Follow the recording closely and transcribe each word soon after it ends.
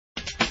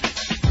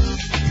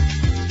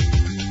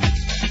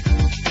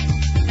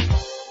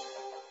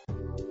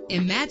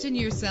Imagine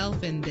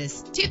yourself in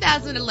this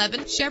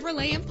 2011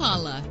 Chevrolet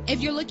Impala. If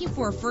you're looking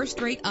for a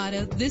first-rate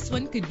auto, this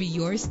one could be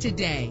yours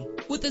today.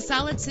 With a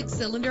solid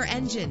 6-cylinder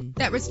engine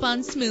that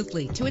responds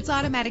smoothly to its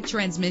automatic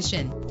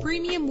transmission,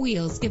 premium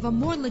wheels give a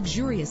more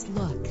luxurious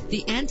look.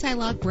 The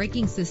anti-lock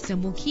braking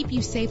system will keep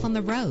you safe on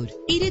the road.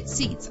 Heated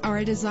seats are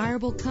a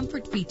desirable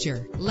comfort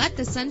feature. Let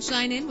the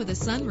sunshine in with a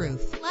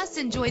sunroof. Plus,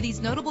 enjoy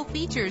these notable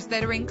features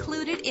that are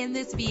included in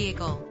this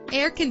vehicle: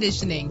 air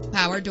conditioning,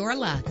 power door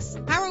locks,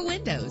 power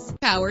windows,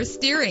 power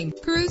steering,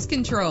 cruise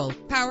control,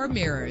 power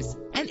mirrors,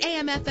 an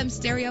AM/FM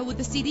stereo with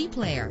a CD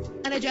player,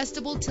 an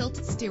adjustable tilt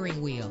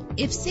steering wheel.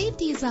 If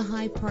safety is a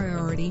high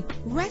priority,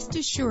 rest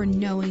assured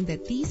knowing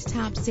that these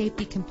top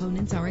safety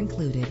components are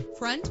included: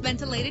 front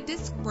ventilated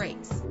disc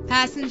brakes,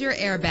 passenger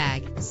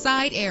airbag,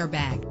 side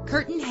airbag,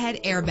 curtain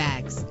head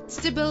airbags,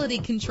 stability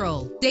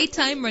control,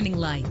 daytime running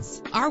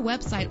lights. Our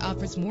website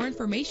offers more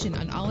information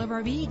on all of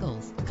our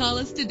vehicles. Call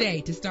us today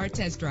to start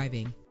test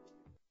driving.